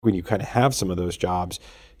when you kind of have some of those jobs,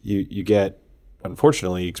 you get,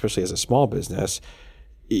 unfortunately, especially as a small business,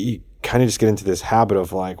 you kind of just get into this habit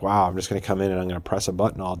of like, wow, I'm just going to come in and I'm going to press a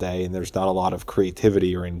button all day, and there's not a lot of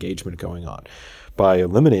creativity or engagement going on. By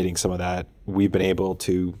eliminating some of that, we've been able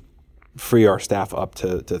to free our staff up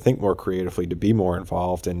to think more creatively, to be more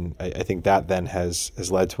involved, and I think that then has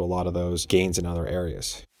led to a lot of those gains in other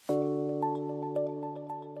areas.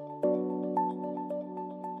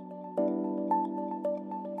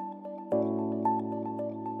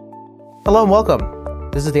 Hello and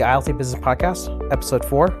welcome. This is the ILT Business Podcast, Episode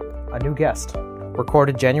 4, a new guest,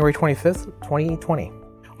 recorded January 25th, 2020.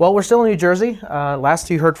 Well, we're still in New Jersey. Last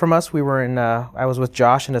you heard from us, I was with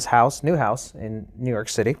Josh in his new house in New York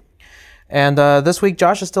City. And this week,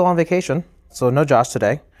 Josh is still on vacation, so no Josh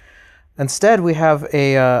today. Instead, we have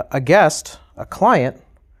a guest, a client,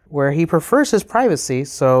 where he prefers his privacy,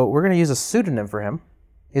 so we're going to use a pseudonym for him.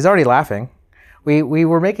 He's already laughing. We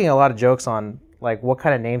were making a lot of jokes on like what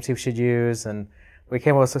kind of names he should use, and we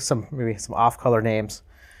came up with some off-color names.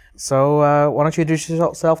 So why don't you introduce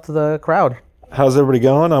yourself to the crowd? How's everybody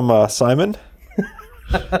going? I'm Simon.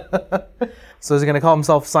 So he's going to call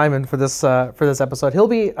himself Simon for this episode. He'll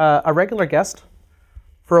be a regular guest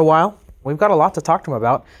for a while. We've got a lot to talk to him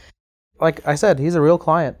about. Like I said, he's a real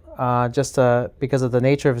client, just because of the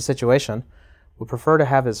nature of his situation. We prefer to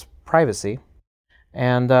have his privacy.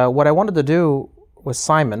 And what I wanted to do with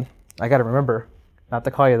Simon, I got to remember not to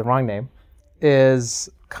call you the wrong name, is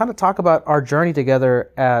kind of talk about our journey together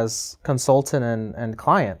as consultant and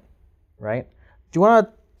client, right? Do you want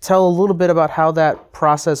to tell a little bit about how that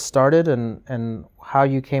process started and how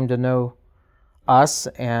you came to know us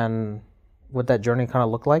and what that journey kind of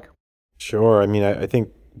looked like? Sure. I mean, I think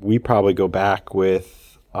we probably go back with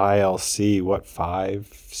ILC,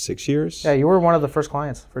 5-6 years? Yeah, you were one of the first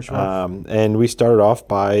clients, for sure. And we started off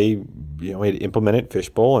by, we had implemented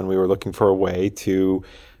Fishbowl, and we were looking for a way to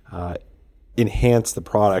enhance the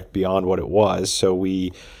product beyond what it was. So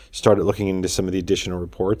we started looking into some of the additional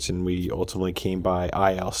reports, and we ultimately came by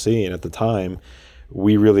ILC. And at the time,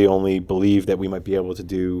 we really only believed that we might be able to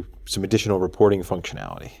do some additional reporting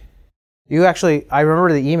functionality. I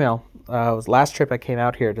remember the email. It was last trip I came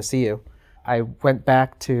out here to see you. I went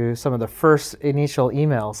back to some of the first initial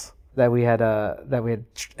emails that we had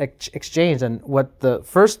exchanged, and what the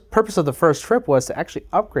first purpose of the first trip was to actually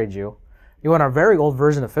upgrade you. You were on our very old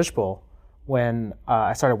version of Fishbowl when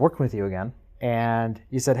I started working with you again, and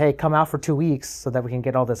you said, "Hey, come out for 2 weeks so that we can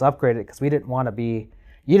get all this upgraded," because you didn't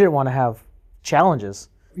want to have challenges.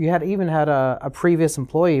 You had a previous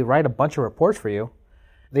employee write a bunch of reports for you.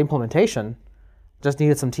 The implementation just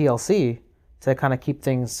needed some TLC to kind of keep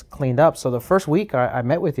things cleaned up. So the first week I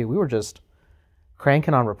met with you, we were just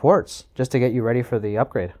cranking on reports just to get you ready for the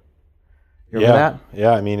upgrade. You remember that?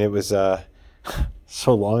 Yeah, I mean, it was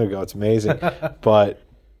so long ago, it's amazing. But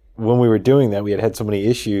when we were doing that, we had so many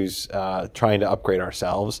issues trying to upgrade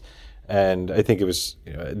ourselves. And I think it was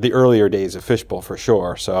the earlier days of Fishbowl for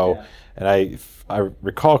sure. So, yeah. And I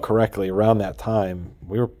recall correctly, around that time,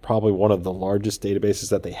 we were probably one of the largest databases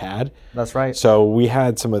that they had. That's right. So we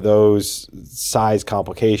had some of those size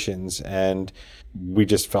complications, and we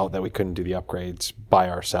just felt that we couldn't do the upgrades by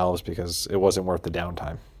ourselves because it wasn't worth the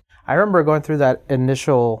downtime. I remember going through that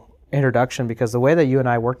initial introduction because the way that you and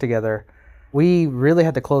I worked together, we really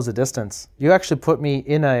had to close the distance. You actually put me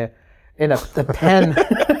in the pen.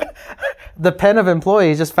 The pen of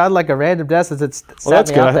employees just found like a random desk that sat that's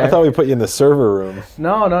me good. out there. I thought we put you in the server room.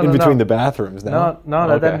 No. In between the bathrooms. No,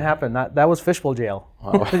 that didn't happen. That was Fishbowl jail.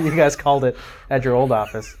 Oh. You guys called it at your old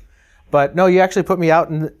office. But no, you actually put me out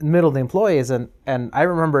in the middle of the employees, and I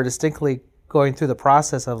remember distinctly going through the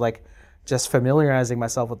process of like just familiarizing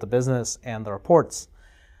myself with the business and the reports.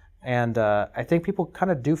 And I think people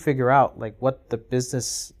kind of do figure out like what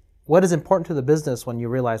is important to the business when you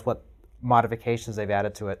realize what modifications they've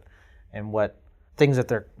added to it and what things that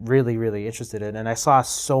they're really, really interested in. And I saw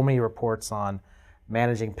so many reports on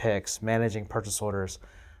managing picks, managing purchase orders.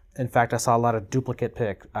 In fact, I saw a lot of duplicate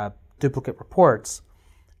reports.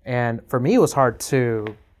 And for me, it was hard to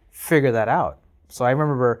figure that out. So I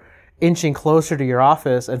remember inching closer to your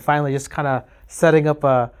office and finally just kind of setting up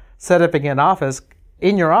an office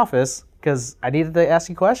in your office because I needed to ask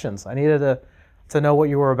you questions. I needed to know what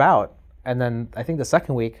you were about. And then I think the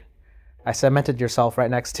second week, I cemented yourself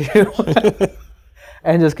right next to you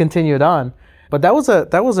and just continued on. But that was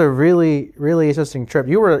a really, really interesting trip.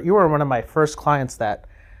 You were one of my first clients that,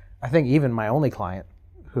 I think even my only client,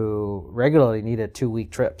 who regularly needed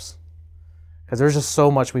 2-week trips. Because there's just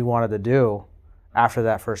so much we wanted to do after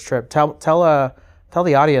that first trip. Tell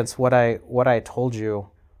the audience what I told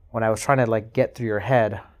you when I was trying to like get through your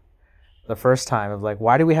head the first time of like,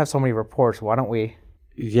 why do we have so many reports? Why don't we?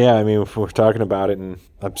 Yeah, I mean, if we're talking about it, and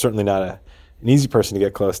I'm certainly not an easy person to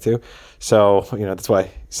get close to. So, that's why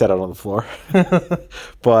I sat out on the floor.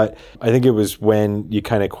 But I think it was when you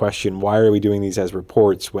kind of question, why are we doing these as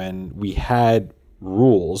reports when we had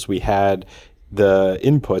rules, we had the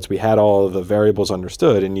inputs, we had all of the variables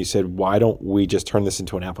understood, and you said, why don't we just turn this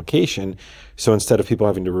into an application? So instead of people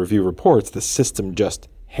having to review reports, the system just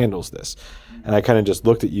handles this. And I kind of just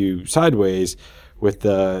looked at you sideways with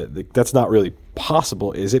the that's not really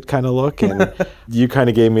possible, is it, kind of look. And you kind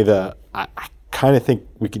of gave me I kind of think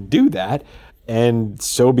we can do that. And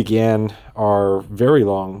so began our very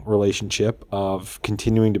long relationship of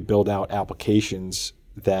continuing to build out applications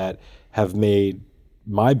that have made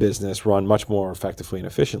my business run much more effectively and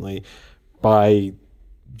efficiently by,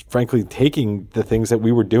 frankly, taking the things that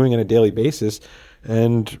we were doing on a daily basis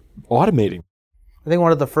and automating. I think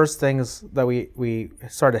one of the first things that we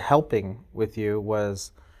started helping with you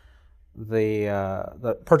was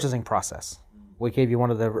the purchasing process. We gave you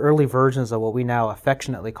one of the early versions of what we now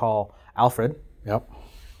affectionately call Alfred. Yep.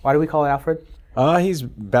 Why do we call it Alfred? He's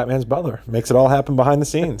Batman's butler. Makes it all happen behind the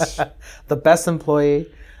scenes. The best employee,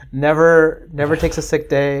 never takes a sick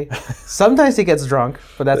day. Sometimes he gets drunk,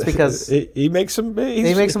 but that's because he makes some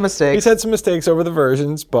mistakes. He's had some mistakes over the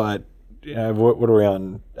versions, but what are we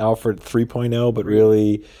on? Alfred 3.0, but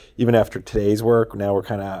really, even after today's work, now we're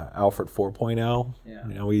kind of Alfred 4.0.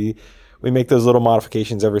 Yeah. We make those little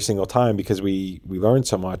modifications every single time because we learn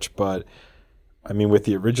so much. But I mean, with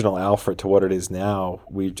the original Alfred to what it is now,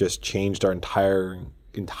 we've just changed our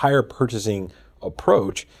entire purchasing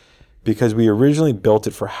approach because we originally built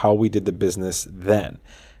it for how we did the business then.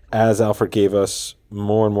 As Alfred gave us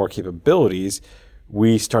more and more capabilities,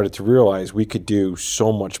 we started to realize we could do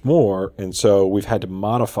so much more. And so we've had to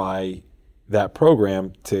modify that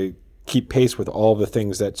program to keep pace with all the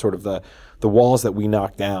things that sort of the walls that we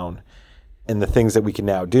knocked down and the things that we can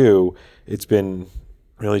now do. It's been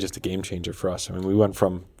really just a game changer for us. I mean, we went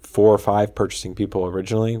from 4 or 5 purchasing people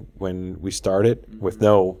originally when we started with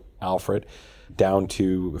no Alfred down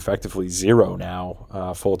to effectively 0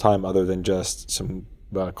 now full time, other than just some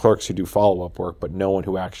clerks who do follow-up work, but no one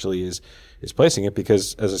who actually is placing it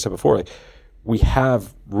because, as I said before, we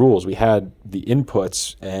have rules. We had the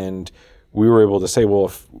inputs, and we were able to say, well,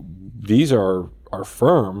 if these are our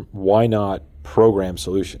firm, why not program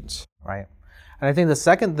solutions? Right. And I think the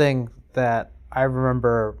second thing that I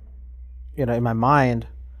remember, in my mind,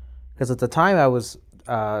 because at the time I was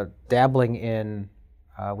dabbling in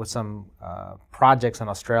with some projects in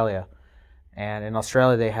Australia. And in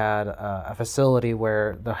Australia, they had a facility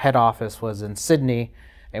where the head office was in Sydney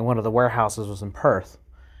and one of the warehouses was in Perth.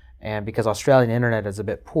 And because Australian internet is a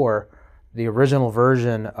bit poor, the original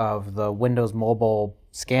version of the Windows Mobile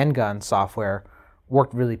scan gun software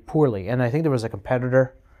worked really poorly. And I think there was a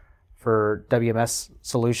competitor for WMS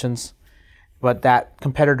Solutions, but that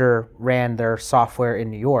competitor ran their software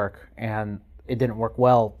in New York and it didn't work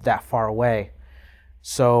well that far away.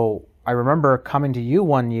 So I remember coming to you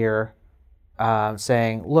one year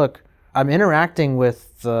saying, look, I'm interacting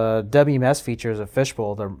with the WMS features of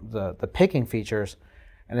Fishbowl, the picking features,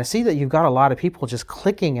 and I see that you've got a lot of people just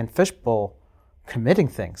clicking in Fishbowl, committing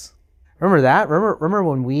things. Remember that? Remember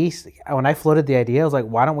when I floated the idea, I was like,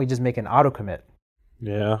 why don't we just make an auto commit?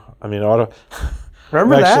 Yeah, I mean, auto.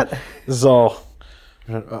 Remember that? This is all.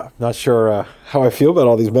 I'm not sure how I feel about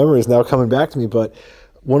all these memories now coming back to me, but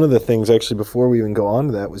one of the things actually before we even go on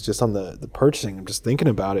to that was just on the purchasing. I'm just thinking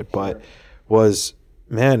about it, but was,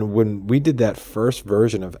 man, when we did that first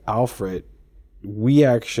version of Alfred, we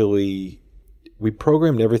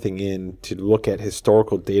programmed everything in to look at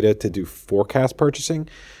historical data to do forecast purchasing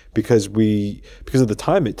because of the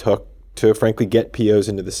time it took to frankly get POs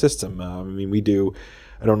into the system. I mean,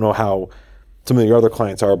 I don't know how some of the other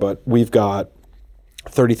clients are, but we've got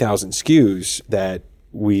 30,000 SKUs that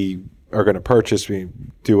we are going to purchase. We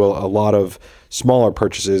do a lot of smaller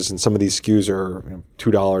purchases, and some of these SKUs are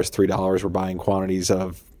 $2, $3. We're buying quantities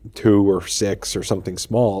of 2 or 6 or something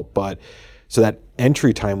small. But so that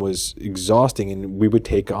entry time was exhausting, and we would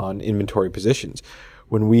take on inventory positions.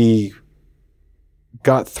 When we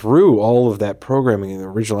got through all of that programming in the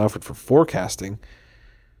original Alfred for forecasting,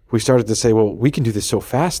 we started to say, well, we can do this so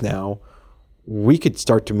fast now, we could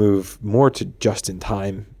start to move more to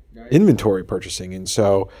just-in-time inventory purchasing. And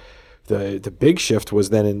so the big shift was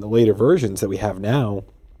then in the later versions that we have now,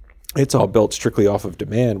 it's all built strictly off of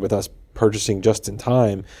demand with us purchasing just in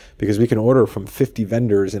time because we can order from 50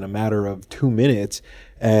 vendors in a matter of 2 minutes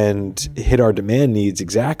and hit our demand needs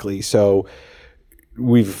exactly. So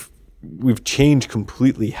we've we've changed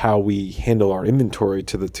completely how we handle our inventory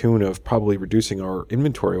to the tune of probably reducing our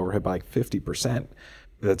inventory overhead by like 50%.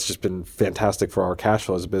 That's just been fantastic for our cash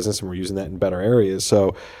flow as a business, and we're using that in better areas.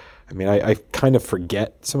 So, I mean, I kind of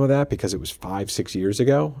forget some of that because it was 5-6 years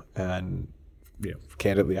ago, and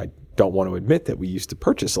candidly, I don't want to admit that we used to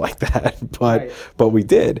purchase like that, but we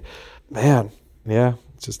did. Man, yeah,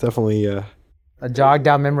 it's just definitely a jog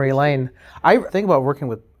down memory lane. I think about working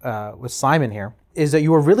with Simon here is that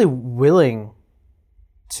you were really willing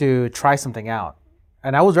to try something out,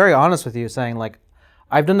 and I was very honest with you, saying like,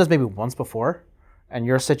 I've done this maybe once before, and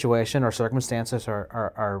your situation or circumstances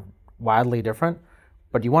are wildly different,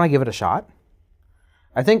 but you want to give it a shot.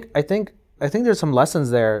 I think there's some lessons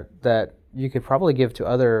there that you could probably give to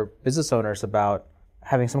other business owners about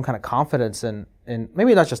having some kind of confidence in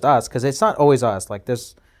maybe not just us, because it's not always us. Like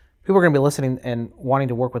there's people are going to be listening and wanting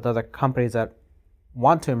to work with other companies that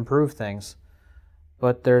want to improve things,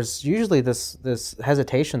 but there's usually this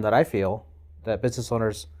hesitation that I feel that business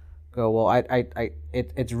owners go, well,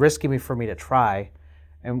 it's risky for me to try.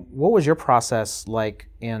 And what was your process like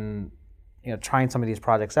in trying some of these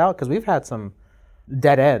projects out? Because we've had some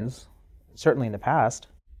dead ends, certainly in the past.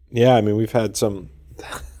 Yeah, I mean, we've had some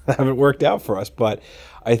that haven't worked out for us, but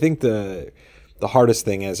I think the hardest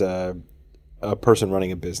thing as a person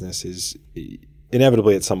running a business is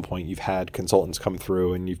inevitably at some point you've had consultants come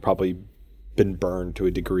through and you've probably been burned to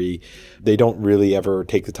a degree. They don't really ever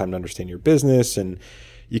take the time to understand your business, and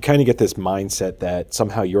you kind of get this mindset that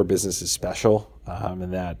somehow your business is special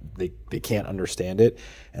and that they can't understand it.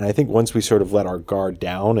 And I think once we sort of let our guard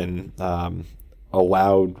down and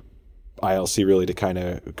allowed ILC really to kind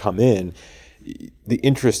of come in, the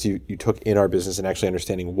interest you took in our business and actually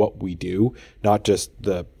understanding what we do, not just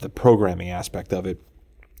the programming aspect of it,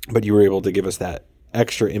 but you were able to give us that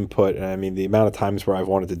extra input. And I mean, the amount of times where I've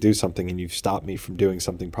wanted to do something and you've stopped me from doing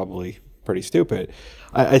something probably pretty stupid,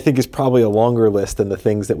 I think is probably a longer list than the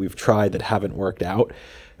things that we've tried that haven't worked out.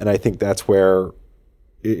 And I think that's where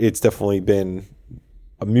it's definitely been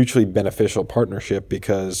a mutually beneficial partnership,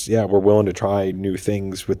 because we're willing to try new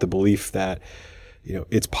things with the belief that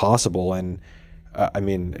it's possible. And I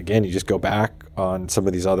mean, again, you just go back on some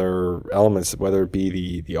of these other elements, whether it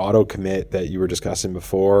be the auto commit that you were discussing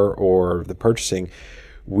before or the purchasing,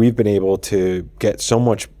 we've been able to get so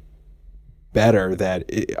much better that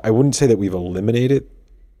I wouldn't say that we've eliminated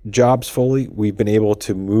jobs fully. We've been able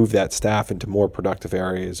to move that staff into more productive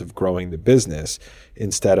areas of growing the business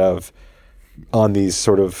instead of on these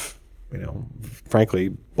sort of, frankly,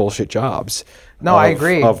 bullshit jobs. No, I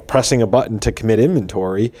agree. Of pressing a button to commit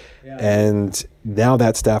inventory. Yeah. And now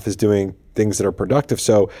that staff is doing things that are productive.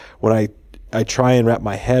 So when I try and wrap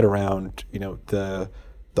my head around, the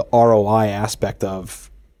ROI aspect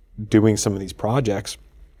of doing some of these projects,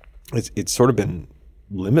 it's sort of been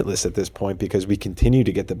limitless at this point, because we continue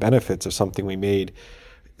to get the benefits of something we made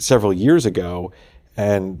several years ago.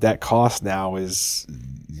 And that cost now is,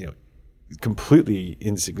 completely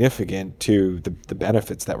insignificant to the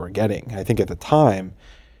benefits that we're getting. I think at the time,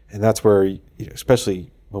 and that's where, especially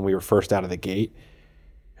when we were first out of the gate,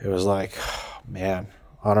 it was like, oh, man,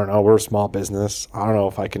 I don't know. We're a small business. I don't know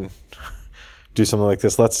if I can do something like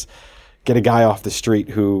this. Let's get a guy off the street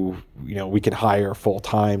who, we can hire full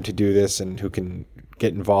time to do this and who can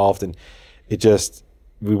get involved. And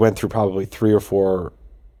we went through probably 3 or 4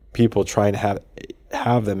 people trying to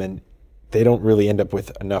have them, and they don't really end up with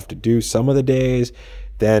enough to do some of the days.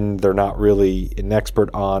 Then they're not really an expert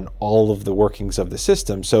on all of the workings of the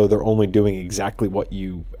system, so they're only doing exactly what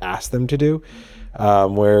you ask them to do.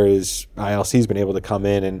 Whereas ILC's been able to come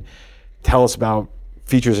in and tell us about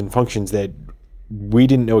features and functions that we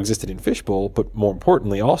didn't know existed in Fishbowl, but more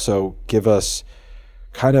importantly, also give us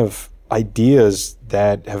kind of ideas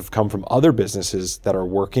that have come from other businesses that are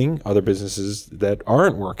working, other businesses that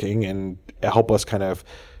aren't working, and help us kind of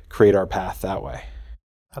create our path that way.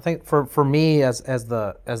 I think for me as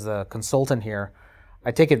the consultant here,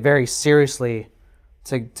 I take it very seriously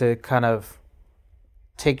to kind of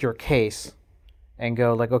take your case and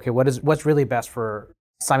go like, okay, what's really best for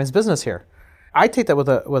Simon's business here? I take that with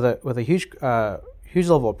a huge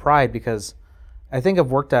level of pride, because I think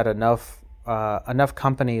I've worked at enough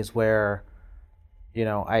companies where,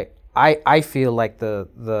 I feel like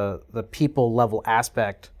the people level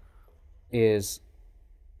aspect is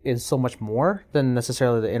so much more than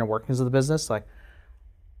necessarily the inner workings of the business. Like,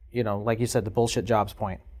 like you said, the bullshit jobs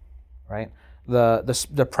point, right?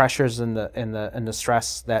 The pressures and the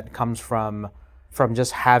stress that comes from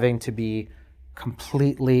just having to be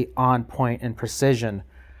completely on point and precision.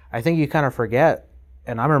 I think you kind of forget,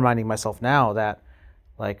 and I'm reminding myself now that,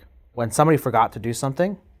 like, when somebody forgot to do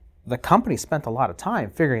something, the company spent a lot of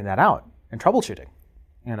time figuring that out and troubleshooting,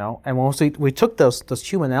 And once we took those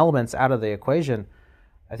human elements out of the equation,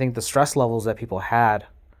 I think the stress levels that people had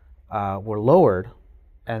were lowered,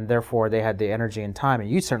 and therefore they had the energy and time, and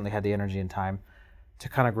you certainly had the energy and time to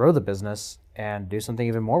kind of grow the business and do something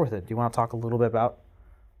even more with it. Do you want to talk a little bit about,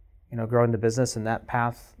 growing the business in that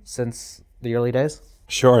path since the early days?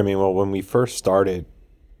 Sure. I mean, well, when we first started,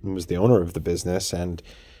 I was the owner of the business, and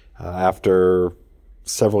after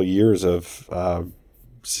several years of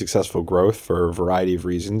successful growth for a variety of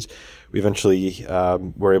reasons, we eventually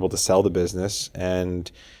were able to sell the business.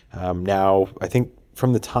 And now, I think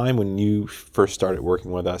from the time when you first started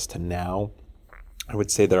working with us to now, I would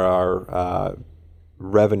say that our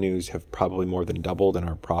revenues have probably more than doubled, and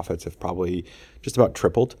our profits have probably just about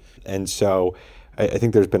tripled. And so I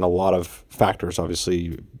think there's been a lot of factors.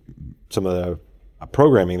 Obviously, some of the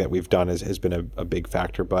programming that we've done has been a big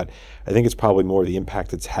factor, but I think it's probably more the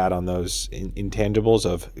impact it's had on those intangibles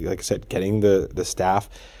of, like I said, getting the staff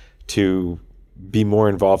to be more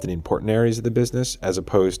involved in important areas of the business as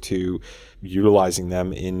opposed to utilizing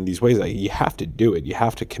them in these ways. Like, you have to do it. You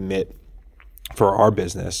have to commit. For our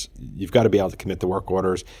business, you've got to be able to commit the work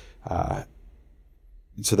orders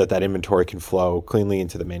so that inventory can flow cleanly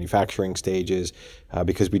into the manufacturing stages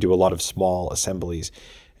because we do a lot of small assemblies.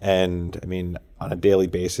 And I mean, on a daily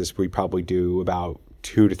basis, we probably do about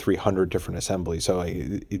 200 to 300 different assemblies. So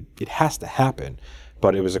it has to happen.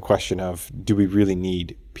 But it was a question of, do we really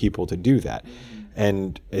need people to do that?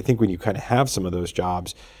 And I think when you kind of have some of those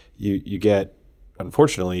jobs, you get,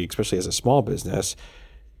 unfortunately, especially as a small business,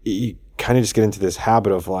 you kind of just get into this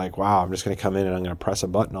habit of like, wow, I'm just going to come in and I'm going to press a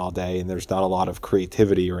button all day, and there's not a lot of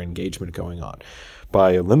creativity or engagement going on.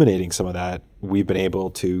 By eliminating some of that, we've been able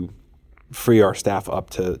to free our staff up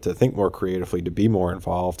to think more creatively, to be more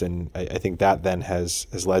involved, and I think that then has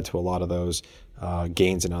led to a lot of those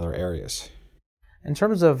gains in other areas. In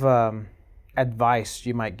terms of advice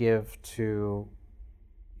you might give to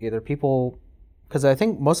either people, because I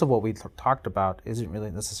think most of what we talked about isn't really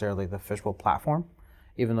necessarily the Fishbowl platform,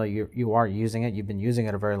 even though you are using it, you've been using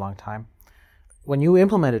it a very long time. When you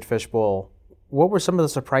implemented Fishbowl, what were some of the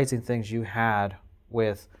surprising things you had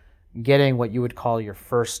with getting what you would call your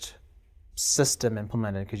first system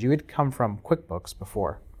implemented? Because you had come from QuickBooks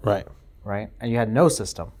before. Right. And you had no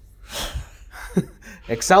system.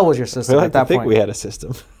 Excel was your system at that point. I think we had a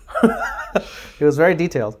system. It was very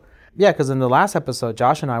detailed. Yeah, because in the last episode,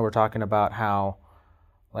 Josh and I were talking about how,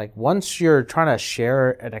 like, once you're trying to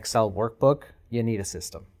share an Excel workbook, you need a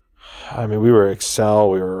system. I mean, we were Excel.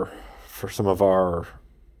 We were, for some of our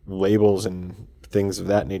labels and things of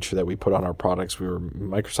that nature that we put on our products, we were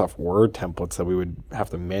Microsoft Word templates that we would have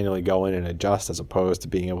to manually go in and adjust, as opposed to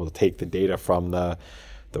being able to take the data from the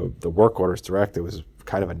work orders direct. It was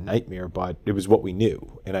kind of a nightmare, but it was what we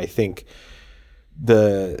knew. And I think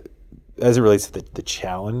as it relates to the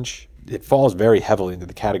challenge, it falls very heavily into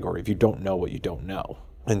the category if you don't know what you don't know.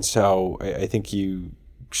 And so I think you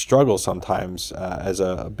struggle sometimes as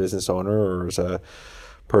a business owner or as a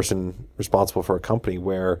person responsible for a company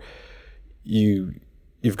where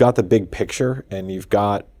you've got the big picture and you've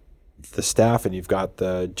got the staff and you've got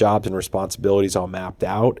the jobs and responsibilities all mapped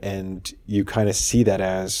out, and you kind of see that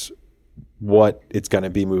as what it's going to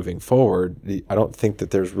be moving forward. I don't think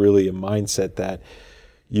that there's really a mindset that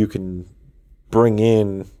you can bring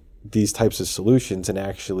in these types of solutions and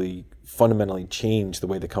actually fundamentally change the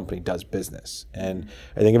way the company does business. And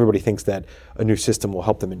I think everybody thinks that a new system will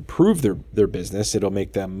help them improve their business. It'll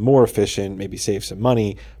make them more efficient, maybe save some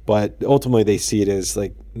money, but ultimately they see it as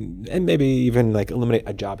like, and maybe even like eliminate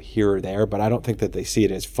a job here or there, but I don't think that they see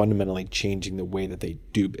it as fundamentally changing the way that they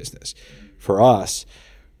do business. For us,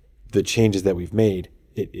 the changes that we've made,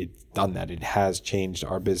 it's done that. It has changed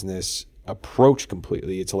our business approach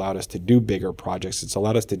completely. It's allowed us to do bigger projects. It's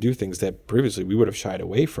allowed us to do things that previously we would have shied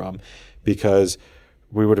away from because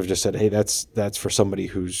we would have just said, hey, that's for somebody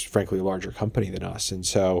who's frankly a larger company than us. And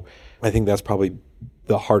so I think that's probably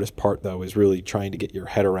the hardest part, though, is really trying to get your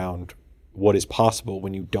head around what is possible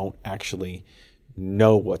when you don't actually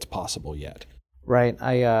know what's possible yet. Right.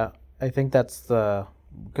 I think that's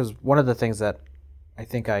because one of the things that I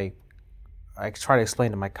think I try to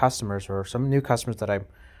explain to my customers or some new customers that I'm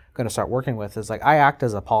going to start working with is like I act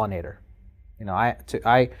as a pollinator.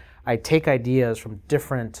 I take ideas from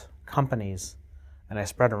different companies and I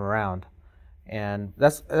spread them around, and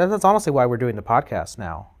that's honestly why we're doing the podcast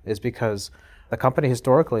now, is because the company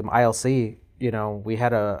historically, ILC, we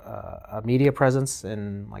had a media presence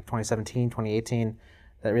in like 2017, 2018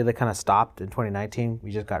 that really kind of stopped in 2019.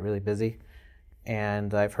 We just got really busy,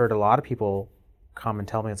 and I've heard a lot of people come and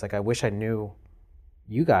tell me, it's like, I wish I knew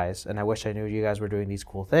you guys, and I wish I knew you guys were doing these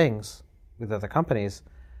cool things with other companies,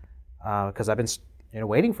 because I've been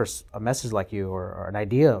waiting for a message like you or an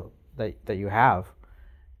idea that you have,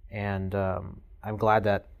 and I'm glad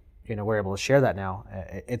that we're able to share that now.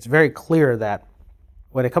 It's very clear that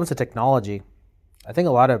when it comes to technology, I think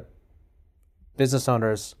a lot of business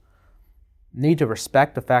owners need to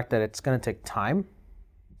respect the fact that it's going to take time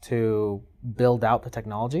to build out the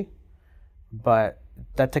technology, but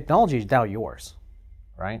that technology is now yours,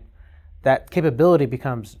 right? That capability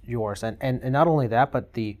becomes yours, and not only that,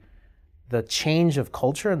 but the change of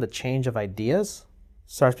culture and the change of ideas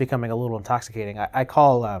starts becoming a little intoxicating. I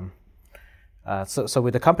call so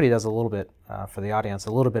with the company does a little bit for the audience,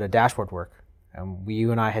 a little bit of dashboard work, and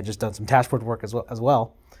you and I had just done some dashboard work as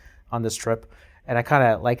well on this trip, and I kind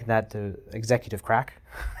of liken that to executive crack.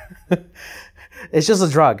 It's just a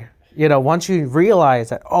drug, Once you realize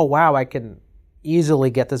that, oh wow, I can easily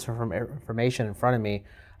get this information in front of me,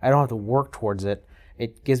 I don't have to work towards it.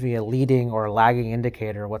 It gives me a leading or a lagging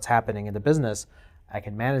indicator of what's happening in the business. I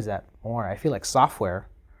can manage that more. I feel like software,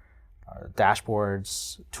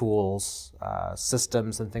 dashboards, tools,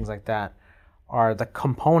 systems, and things like that are the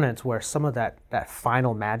components where some of that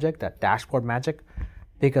final magic, that dashboard magic,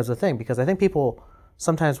 becomes a thing. Because I think people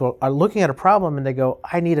sometimes are looking at a problem and they go,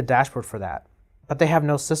 I need a dashboard for that. But they have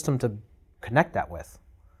no system to connect that with.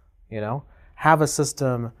 Have a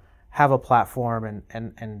system, have a platform,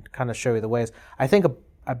 and kind of show you the ways. I think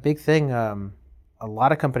a big thing a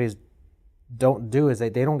lot of companies don't do is they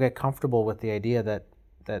don't get comfortable with the idea that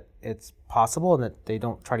it's possible, and that they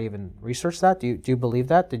don't try to even research that. Do you believe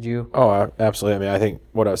that? Did you? Oh, absolutely. I mean, I think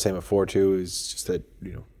what I was saying before too is just that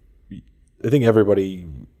I think everybody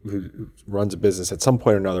who runs a business at some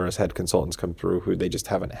point or another has had consultants come through who they just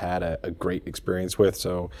haven't had a great experience with.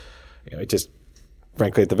 So, it just,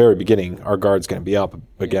 frankly, at the very beginning, our guard's going to be up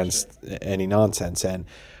against any nonsense. And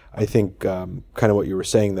I think kind of what you were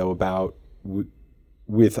saying, though, about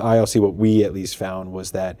with ILC, what we at least found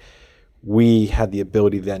was that we had the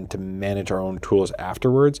ability then to manage our own tools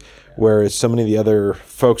afterwards, whereas so many of the other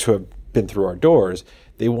folks who have been through our doors,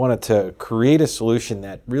 they wanted to create a solution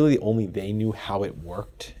that really only they knew how it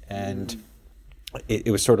worked. And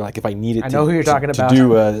it was sort of like, if I needed to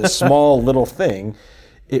do a small little thing,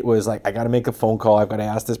 it was like, I got to make a phone call. I've got to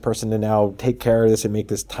ask this person to now take care of this and make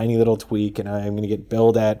this tiny little tweak, and I'm going to get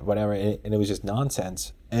billed at whatever. And it was just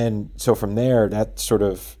nonsense. And so from there, that sort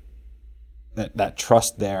of, that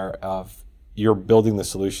trust there of you're building the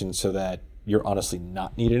solution so that you're honestly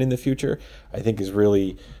not needed in the future, I think is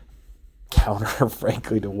really counter,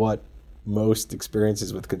 frankly, to what most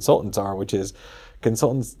experiences with consultants are, which is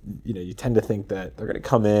consultants, you tend to think that they're going to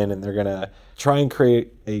come in and they're going to try and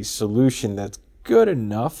create a solution that's good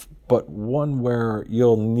enough, but one where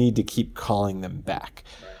you'll need to keep calling them back.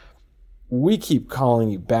 Right. We keep calling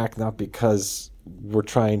you back not because we're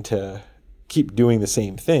trying to keep doing the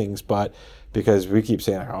same things, but because we keep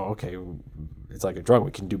saying, oh, okay, it's like a drug.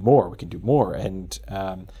 We can do more. And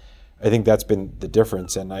I think that's been the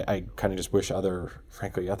difference. And I kind of just wish other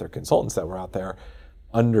consultants that were out there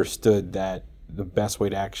understood that the best way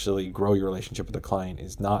to actually grow your relationship with the client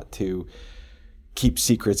is not to keep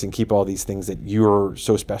secrets and keep all these things that you're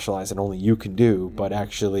so specialized and only you can do, but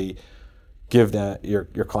actually give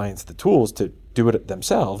your clients the tools to do it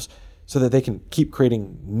themselves so that they can keep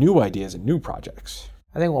creating new ideas and new projects.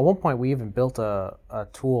 I think at one point we even built a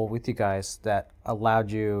tool with you guys that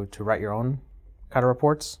allowed you to write your own kind of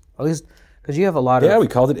reports, at least because you have a lot of... Yeah, we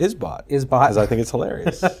called it ISBOT. Because I think it's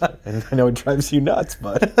hilarious. And I know it drives you nuts,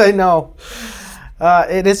 but... I know.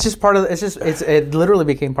 It's just part of... It literally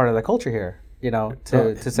became part of the culture here.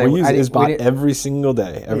 To say... We use ISBOT every single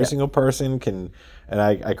day. Every single person can... And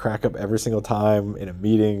I crack up every single time in a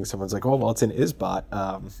meeting. Someone's like, oh, well, it's in ISBOT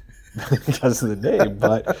because of the name.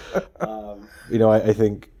 But, I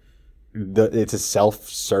think it's a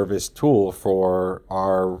self-service tool for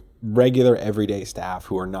our regular everyday staff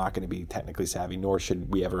who are not going to be technically savvy, nor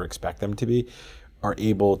should we ever expect them to be, are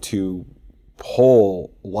able to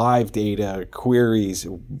pull live data, queries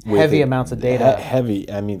with heavy amounts of data.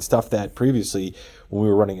 Stuff that previously, when we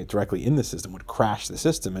were running it directly in the system, would crash the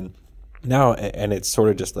system. And now, and it's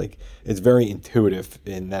sort of just like, it's very intuitive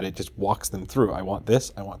in that it just walks them through. I want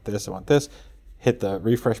this, I want this, I want this. Hit the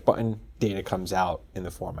refresh button, data comes out in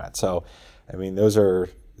the format. So, those are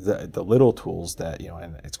the little tools that,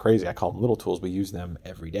 and it's crazy. I call them little tools. We use them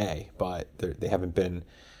every day, but they haven't been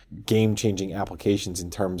game-changing applications in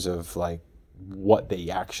terms of like what they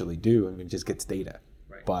actually do. It just gets data.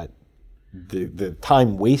 Right. But the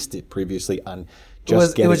time wasted previously on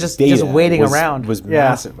getting data just waiting around was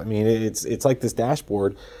massive. It's like this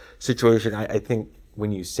dashboard situation. I think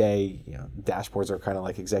when you say, dashboards are kind of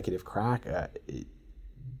like executive crack,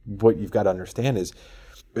 what you've got to understand is,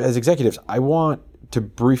 as executives, I want to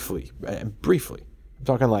briefly, I'm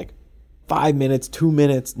talking like 5 minutes, 2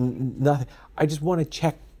 minutes, nothing. I just want to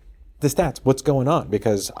check the stats, what's going on,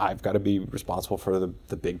 because I've got to be responsible for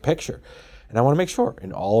the big picture. And I want to make sure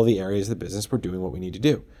in all the areas of the business we're doing what we need to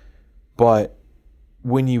do. But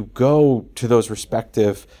when you go to those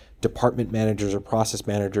respective department managers or process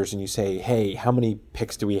managers and you say, hey, how many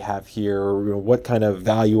picks do we have here? What kind of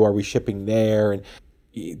value are we shipping there? And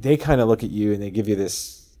they kind of look at you and they give you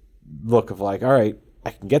this look of like, all right,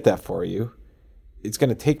 I can get that for you. It's going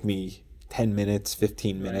to take me 10 minutes,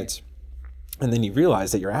 15 minutes. And then you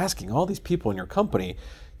realize that you're asking all these people in your company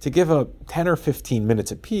to give up 10 or 15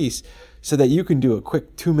 minutes apiece so that you can do a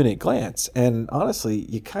quick 2-minute glance. And honestly,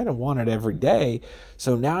 you kind of want it every day.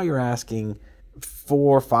 So now you're asking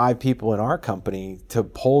 4 or 5 people in our company to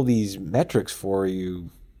pull these metrics for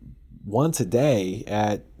you once a day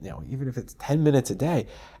at, even if it's 10 minutes a day.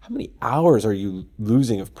 How many hours are you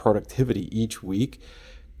losing of productivity each week?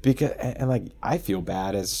 Because, and like, I feel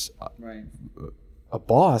bad as a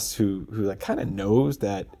boss who like kind of knows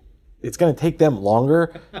that it's going to take them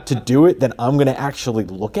longer to do it than I'm going to actually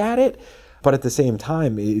look at it. But at the same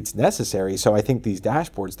time, it's necessary. So I think these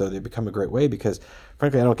dashboards, though, they become a great way because,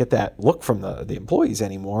 frankly, I don't get that look from the employees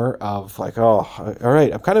anymore of like, oh, all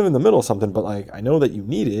right, I'm kind of in the middle of something, but like I know that you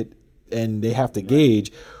need it, and they have to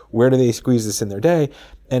gauge where do they squeeze this in their day,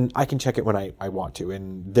 and I can check it when I want to.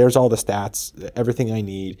 And there's all the stats, everything I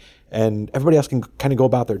need, and everybody else can kind of go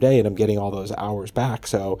about their day, and I'm getting all those hours back.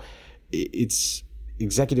 So it's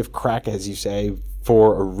executive crack, as you say,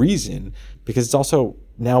 for a reason, because it's also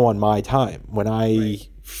now on my time. When I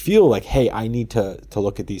feel like, hey, I need to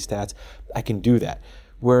look at these stats, I can do that.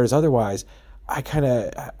 Whereas otherwise,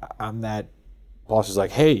 I'm that boss is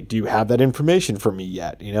like, hey, do you have that information for me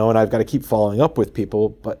yet? And I've got to keep following up with people,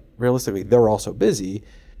 but realistically, they're also busy.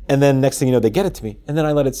 And then next thing you know, they get it to me, and then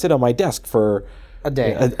I let it sit on my desk for a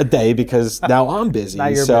day. A day because now I'm busy. Now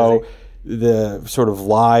you're so busy. The sort of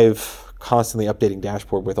live, constantly updating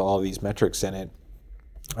dashboard with all of these metrics in it,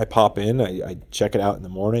 I pop in, I check it out in the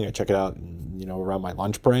morning, I check it out around my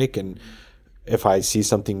lunch break, and if I see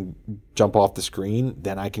something jump off the screen,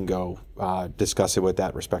 then I can go discuss it with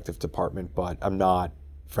that respective department, but I'm not,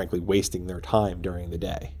 frankly, wasting their time during the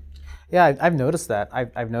day. Yeah, I've noticed that.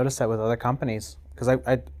 I've noticed that with other companies, because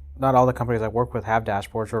I not all the companies I work with have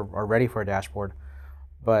dashboards or are ready for a dashboard,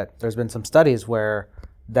 but there's been some studies where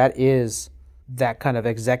that is that kind of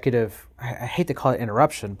executive, I hate to call it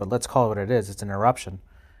interruption, but let's call it what it is. It's an interruption,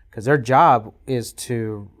 because their job is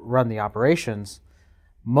to run the operations.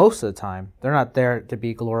 Most of the time, they're not there to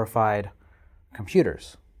be glorified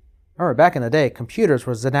computers. Remember, back in the day, computers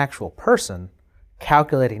was an actual person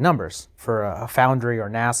calculating numbers for a Foundry or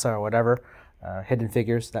NASA or whatever, Hidden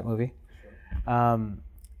Figures, that movie.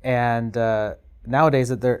 Nowadays,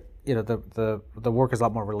 that they're the work is a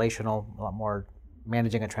lot more relational, a lot more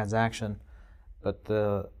managing a transaction, but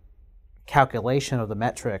the calculation of the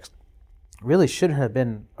metrics really shouldn't have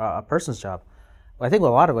been a person's job. I think a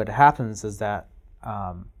lot of what happens is that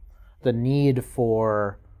the need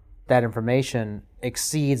for that information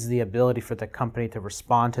exceeds the ability for the company to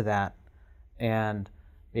respond to that, and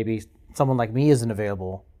maybe someone like me isn't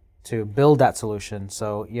available to build that solution,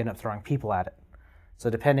 so you end up throwing people at it. So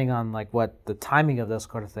depending on like what the timing of those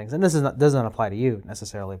sort of things, and this doesn't apply to you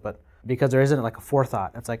necessarily, but because there isn't like a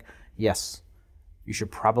forethought, it's like, yes, you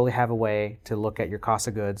should probably have a way to look at your cost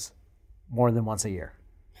of goods more than once a year,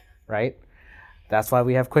 right? That's why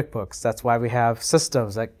we have QuickBooks. That's why we have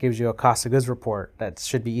systems that gives you a cost of goods report that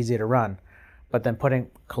should be easy to run. But then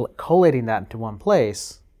collating that into one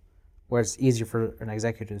place where it's easier for an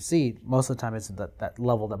executive to see, most of the time it's that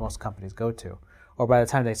level that most companies go to. Or by the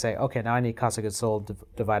time they say, okay, now I need cost of goods sold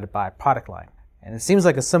divided by product line. And it seems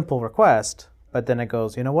like a simple request, but then it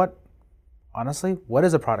goes, you know what? Honestly, what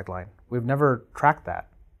is a product line? We've never tracked that.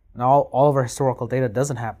 And all of our historical data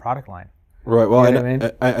doesn't have product line. Right. Well, you know what I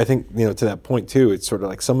mean? I think, to that point too, it's sort of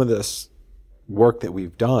like some of this work that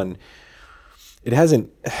we've done,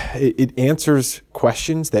 it answers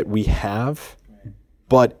questions that we have,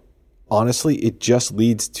 but honestly, it just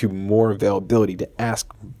leads to more availability to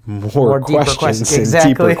ask more questions and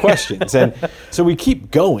deeper questions. And so we keep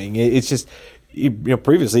going. It's just,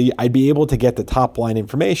 previously I'd be able to get the top line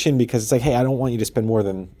information because it's like, hey, I don't want you to spend more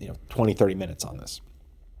than 20, 30 minutes on this.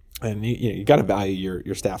 And you got to value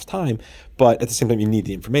your staff's time, but at the same time, you need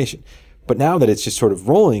the information. But now that it's just sort of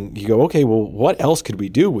rolling, you go, okay, well, what else could we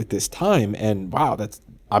do with this time? And wow,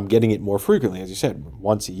 I'm getting it more frequently, as you said,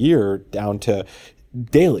 once a year down to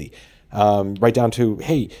daily, right down to,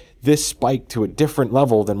 hey, this spiked to a different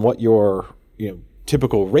level than what your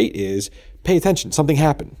typical rate is, pay attention. Something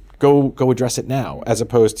happened. Go address it now, as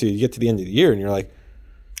opposed to you get to the end of the year and you're like,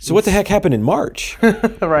 so what the heck happened in March?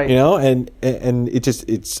 Right. And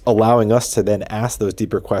it's allowing us to then ask those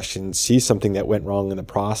deeper questions, see something that went wrong in the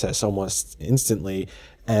process almost instantly,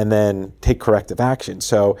 and then take corrective action.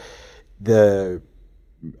 So I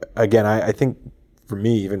think for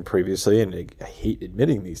me, even previously, and I hate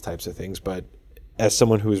admitting these types of things, but as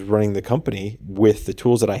someone who was running the company with the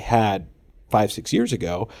tools that I had 5-6 years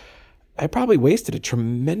ago, I probably wasted a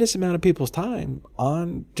tremendous amount of people's time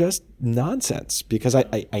on just nonsense because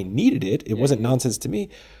I needed it. It wasn't nonsense to me.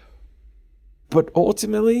 But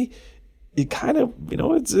ultimately, it kind of,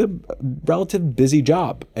 it's a relative busy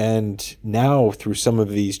job. And now through some of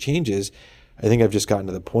these changes, I think I've just gotten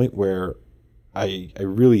to the point where I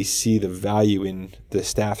really see the value in the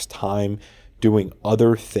staff's time doing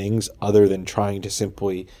other things other than trying to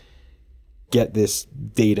simply get this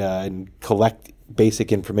data and collect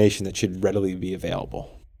basic information that should readily be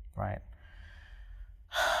available. Right.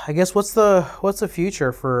 I guess what's the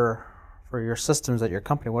future for your systems at your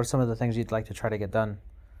company? What are some of the things you'd like to try to get done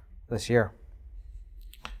this year?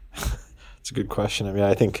 It's a good question. I mean,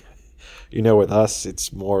 I think, with us,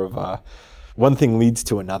 it's more of one thing leads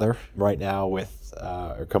to another. Right now with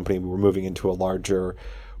our company, we're moving into a larger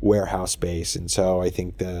warehouse space. And so I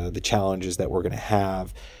think the challenges that we're going to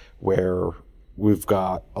have where we've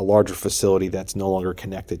got a larger facility that's no longer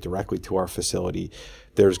connected directly to our facility,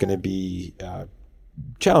 there's going to be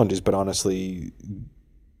challenges, but honestly,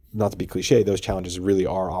 not to be cliche, those challenges really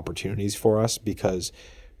are opportunities for us because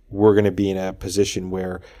we're going to be in a position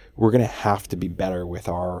where we're going to have to be better with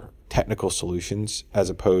our technical solutions as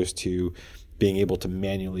opposed to being able to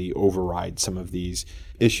manually override some of these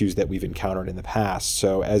issues that we've encountered in the past.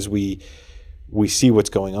 So as we see what's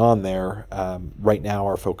going on there. Right now,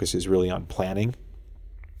 our focus is really on planning.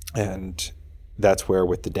 And that's where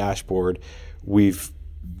with the dashboard,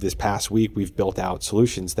 this past week, we've built out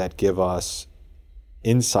solutions that give us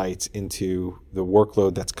insights into the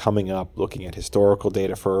workload that's coming up, looking at historical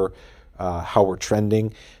data for how we're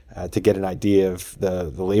trending, to get an idea of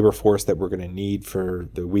the labor force that we're going to need for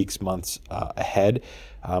the weeks, months ahead.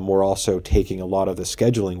 We're also taking a lot of the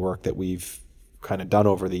scheduling work that we've kind of done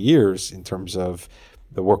over the years in terms of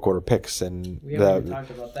the work order picks and we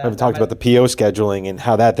haven't talked about the PO scheduling and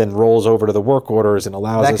how that then rolls over to the work orders and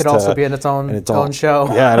allows us to. That could also be in its own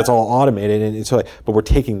show. Yeah, and it's all automated. And so, but we're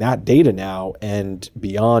taking that data now and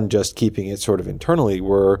beyond just keeping it sort of internally,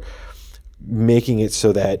 we're making it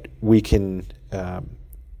so that we can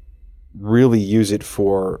really use it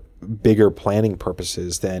for bigger planning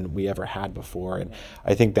purposes than we ever had before. And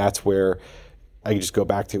I think that's where I just go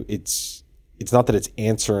back to it's not that it's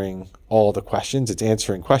answering all the questions, it's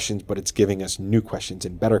answering questions, but it's giving us new questions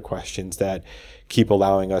and better questions that keep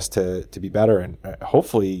allowing us to be better. And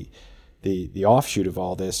hopefully the offshoot of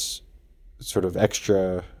all this sort of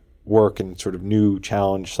extra work and sort of new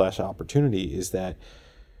challenge / opportunity is that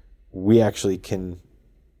we actually can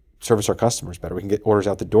service our customers better. We can get orders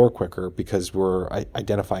out the door quicker because we're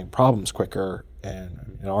identifying problems quicker.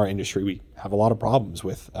 And in our industry, we have a lot of problems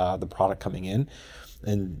with the product coming in.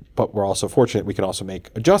 But we're also fortunate we can also make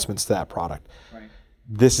adjustments to that product. Right.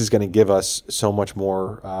 This is going to give us so much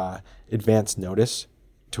more advanced notice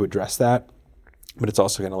to address that, but it's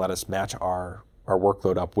also going to let us match our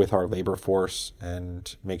workload up with our labor force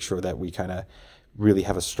and make sure that we kind of really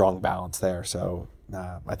have a strong balance there. So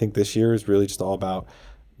I think this year is really just all about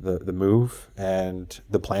the move and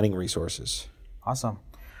the planning resources. Awesome.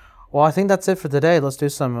 Well, I think that's it for today. Let's do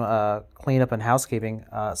some cleanup and housekeeping.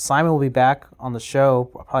 Simon will be back on the show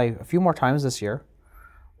probably a few more times this year.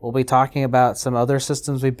 We'll be talking about some other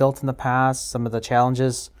systems we built in the past, some of the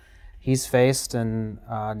challenges he's faced in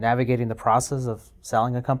navigating the process of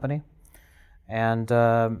selling a company. And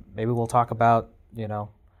maybe we'll talk about,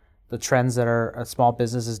 the trends that a small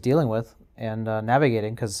business is dealing with and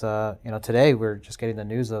navigating. Because, today we're just getting the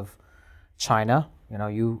news of China.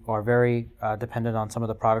 You are very dependent on some of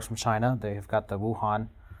the products from China. They've got the Wuhan,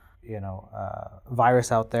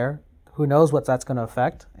 virus out there. Who knows what that's going to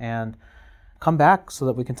affect? And come back so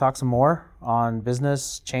that we can talk some more on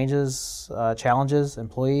business changes, challenges,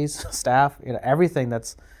 employees, staff, everything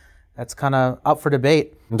that's kind of up for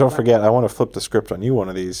debate. And don't forget, I want to flip the script on you one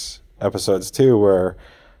of these episodes too, where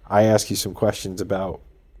I ask you some questions about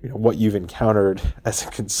what you've encountered as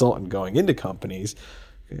a consultant going into companies.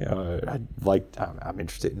 I'm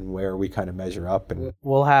interested in where we kind of measure up, and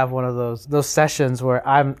we'll have one of those sessions where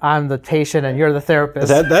I'm the patient and you're the therapist.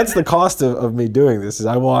 That's the cost of me doing this. Is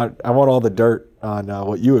I want all the dirt on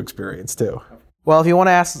what you experience too. Well, if you want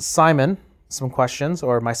to ask Simon some questions,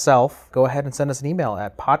 or myself, go ahead and send us an email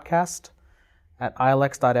at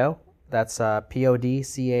podcast@ilx.io. That's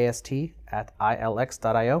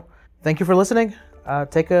podcast@ilx.io. Thank you for listening.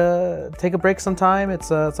 Take a break sometime.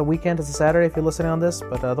 It's a weekend. It's a Saturday if you're listening on this,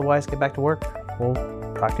 but otherwise, get back to work. We'll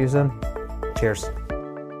talk to you soon. Cheers.